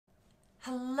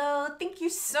Hello, thank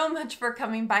you so much for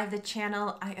coming by the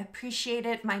channel. I appreciate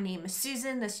it. My name is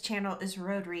Susan. This channel is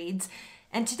Road Reads.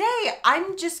 And today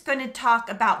I'm just going to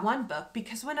talk about one book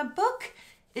because when a book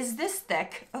is this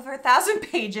thick, over 1,000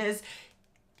 pages,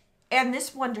 and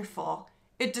this wonderful,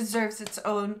 it deserves its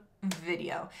own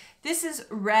video. This is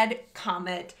Red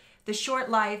Comet, The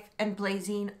Short Life and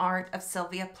Blazing Art of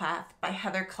Sylvia Plath by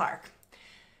Heather Clark.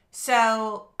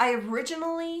 So I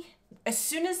originally, as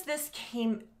soon as this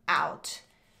came out,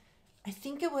 I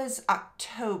think it was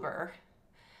October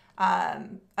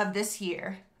of this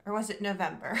year, or was it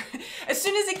November? As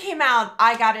soon as it came out,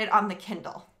 I got it on the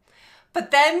Kindle.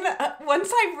 But then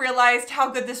once I realized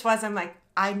how good this was, I'm like,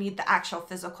 I need the actual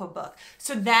physical book.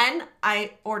 So then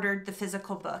I ordered the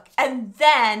physical book, and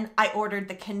then I ordered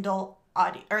the Kindle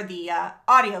audio, or the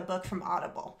audio book from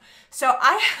Audible. So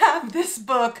I have this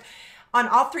book on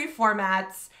all three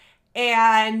formats,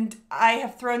 and I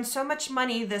have thrown so much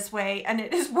money this way, and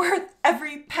it is worth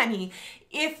every penny.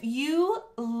 If you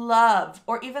love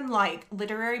or even like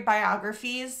literary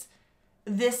biographies,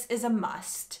 this is a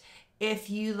must. If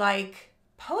you like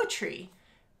poetry,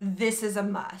 this is a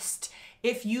must.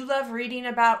 If you love reading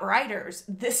about writers,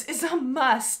 this is a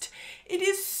must. It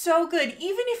is so good.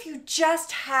 Even if you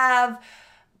just have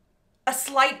a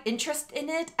slight interest in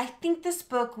it, I think this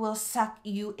book will suck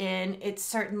you in. It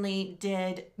certainly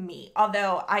did me.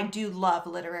 Although I do love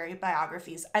literary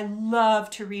biographies. I love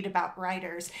to read about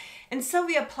writers. And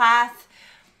Sylvia Plath,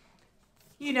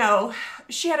 you know,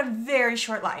 she had a very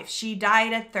short life. She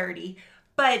died at 30,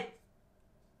 but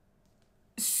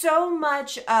so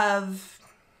much of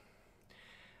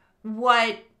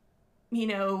what, you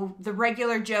know, the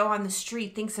regular Joe on the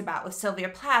street thinks about with Sylvia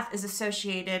Plath is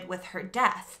associated with her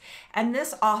death. And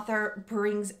this author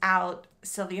brings out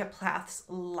Sylvia Plath's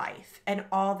life and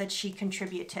all that she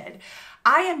contributed.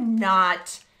 I am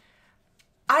not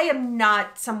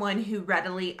someone who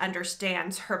readily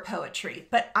understands her poetry,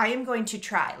 but I am going to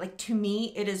try. Like, to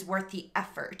me, it is worth the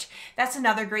effort. That's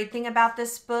another great thing about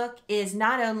this book is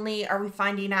not only are we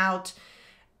finding out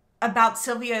about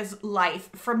Sylvia's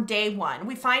life from day one.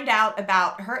 We find out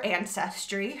about her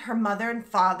ancestry, her mother and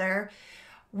father.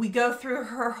 We go through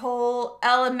her whole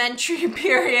elementary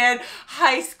period,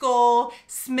 high school,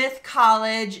 Smith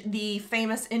College, the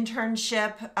famous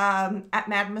internship at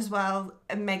Mademoiselle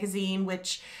magazine,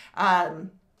 which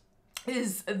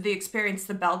is the experience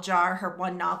the Bell Jar, her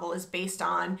one novel, is based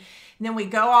on. And then we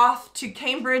go off to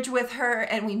Cambridge with her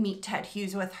and we meet Ted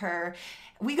Hughes with her.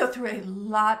 We go through a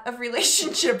lot of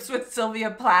relationships with Sylvia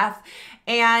Plath.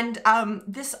 And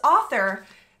this author,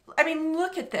 I mean,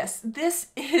 look at this. This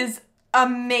is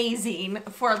amazing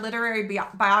for a literary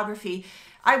biography.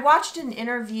 I watched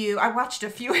a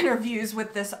few interviews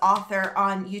with this author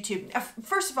on YouTube.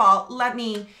 First of all, let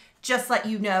me just let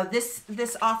you know,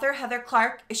 this author, Heather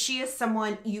Clark, she is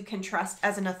someone you can trust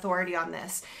as an authority on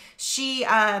this. She,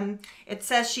 it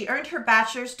says she earned her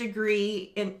bachelor's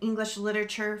degree in English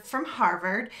literature from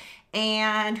Harvard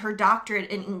and her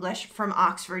doctorate in English from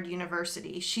Oxford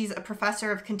University. She's a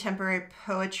professor of contemporary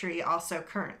poetry also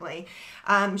currently.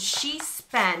 She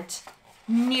spent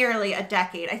nearly a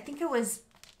decade, I think it was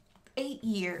 8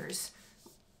 years,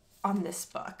 on this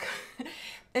book.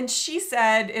 And she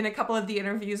said in a couple of the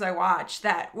interviews I watched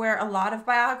that where a lot of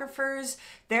biographers,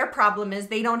 their problem is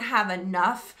they don't have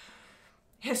enough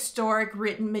historic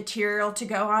written material to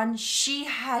go on. She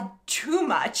had too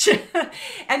much.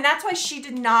 And that's why she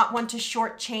did not want to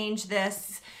shortchange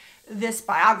this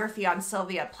biography on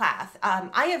Sylvia Plath.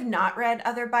 I have not read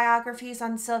other biographies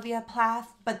on Sylvia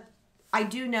Plath, but I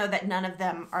do know that none of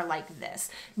them are like this.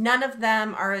 None of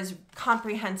them are as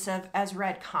comprehensive as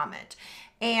Red Comet.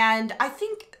 And I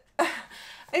think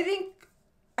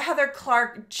Heather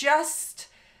Clark just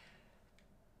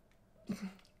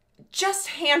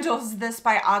handles this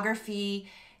biography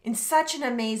in such an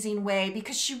amazing way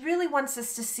because she really wants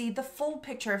us to see the full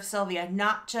picture of Sylvia,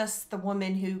 not just the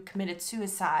woman who committed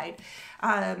suicide.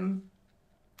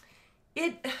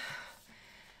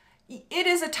 It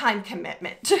is a time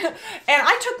commitment. And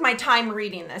I took my time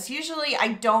reading this. Usually I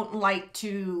don't like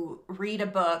to read a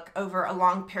book over a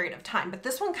long period of time, but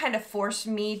this one kind of forced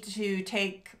me to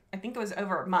take, I think it was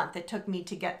over a month it took me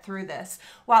to get through this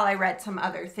while I read some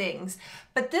other things.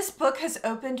 But this book has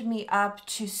opened me up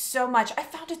to so much. I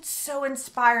found it so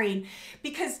inspiring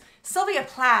because Sylvia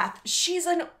Plath, she's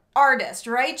an artist,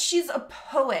 right? She's a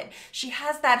poet. She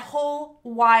has that whole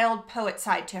wild poet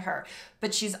side to her,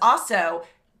 but she's also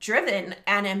driven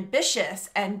and ambitious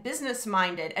and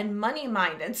business-minded and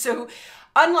money-minded. So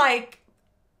unlike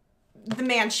the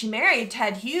man she married,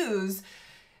 Ted Hughes,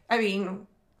 I mean,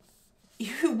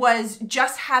 who was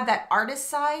just had that artist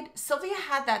side. Sylvia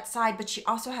had that side, but she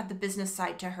also had the business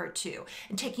side to her too,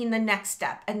 and taking the next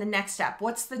step and the next step.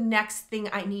 What's the next thing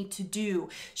I need to do?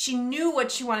 She knew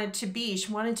what she wanted to be.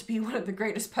 She wanted to be one of the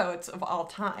greatest poets of all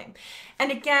time.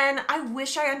 And again, I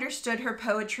wish I understood her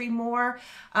poetry more,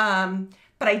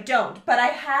 but I don't. But I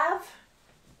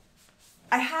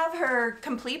have her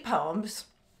complete poems,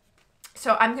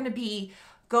 so I'm going to be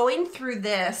going through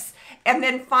this and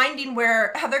then finding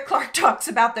where Heather Clark talks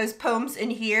about those poems in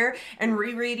here and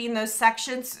rereading those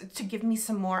sections to give me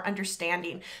some more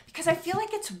understanding, because I feel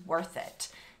like it's worth it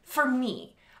for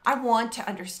me. I want to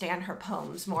understand her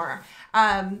poems more.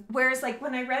 Whereas like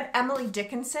when I read Emily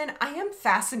Dickinson, I am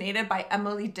fascinated by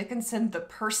Emily Dickinson, the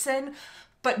person,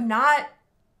 but not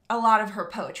a lot of her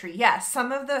poetry. Yes,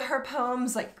 some of her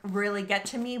poems like really get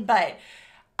to me, but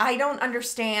I don't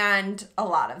understand a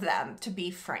lot of them, to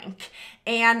be frank.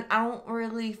 And I don't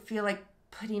really feel like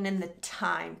putting in the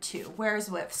time to. Whereas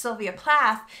with Sylvia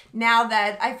Plath, now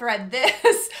that I've read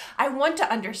this, I want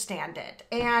to understand it.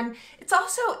 And it's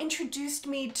also introduced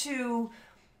me to,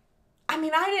 I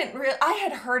mean, I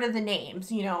had heard of the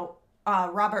names, you know,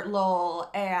 Robert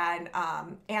Lowell and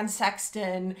Anne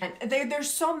Sexton. And there's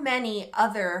so many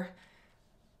other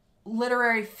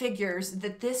literary figures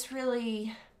that this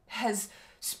really has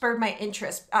spurred my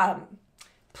interest.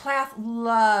 Plath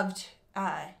loved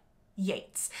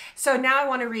Yeats. So now I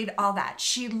want to read all that.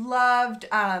 She loved,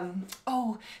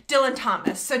 Dylan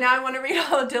Thomas. So now I want to read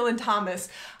all of Dylan Thomas.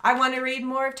 I want to read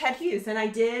more of Ted Hughes. And I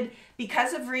did,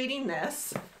 because of reading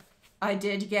this, I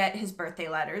did get his birthday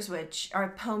letters, which are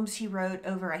poems he wrote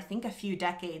over, I think, a few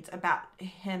decades about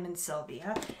him and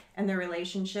Sylvia and their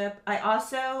relationship. I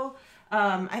also,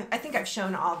 I think I've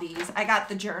shown all these. I got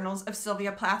the journals of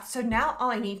Sylvia Plath. So now all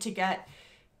I need to get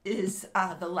is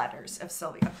the letters of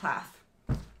Sylvia Plath.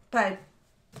 But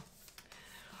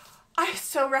I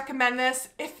so recommend this.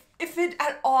 If it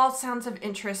at all sounds of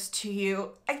interest to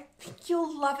you, I think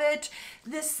you'll love it.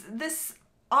 This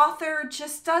author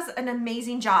just does an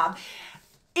amazing job.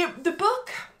 The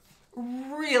book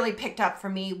really picked up for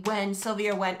me when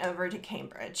Sylvia went over to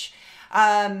Cambridge.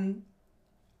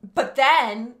 But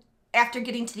then, after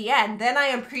getting to the end, then I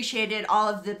appreciated all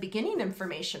of the beginning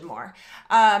information more.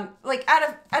 Like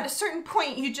at a certain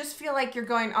point, you just feel like you're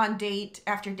going on date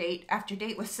after date after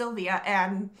date with Sylvia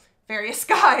and various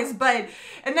guys. And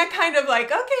that kind of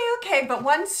like, okay. But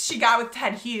once she got with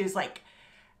Ted Hughes, like,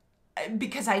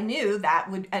 because I knew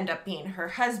that would end up being her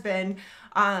husband,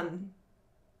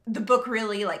 the book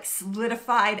really like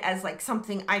solidified as like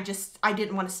something I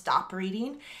didn't want to stop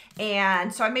reading.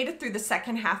 And so I made it through the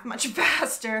second half much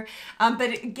faster.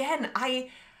 But again,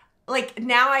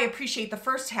 now I appreciate the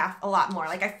first half a lot more.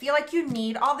 Like I feel like you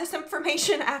need all this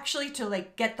information actually to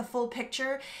like get the full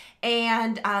picture.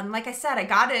 And like I said, I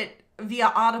got it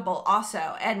via Audible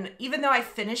also. And even though I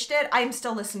finished it, I'm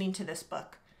still listening to this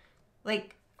book.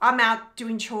 Like I'm out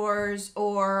doing chores,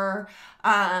 or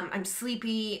I'm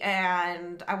sleepy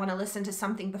and I want to listen to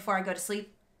something before I go to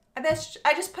sleep. I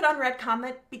just put on Red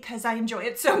Comet because I enjoy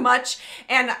it so much.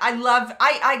 And I'm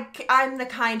the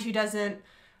kind who doesn't,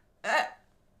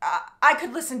 I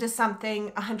could listen to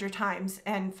something 100 times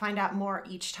and find out more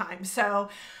each time. So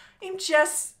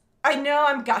I know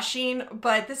I'm gushing,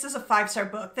 but this is a 5-star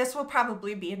book. This will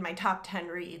probably be in my top 10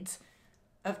 reads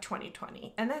of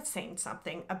 2020, and that's saying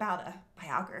something about a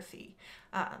biography,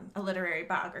 a literary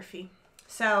biography.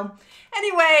 So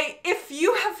anyway, if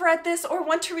you have read this or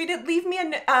want to read it, leave me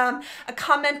a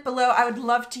comment below. I would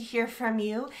love to hear from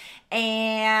you.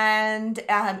 And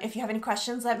if you have any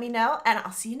questions, let me know, and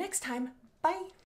I'll see you next time. Bye.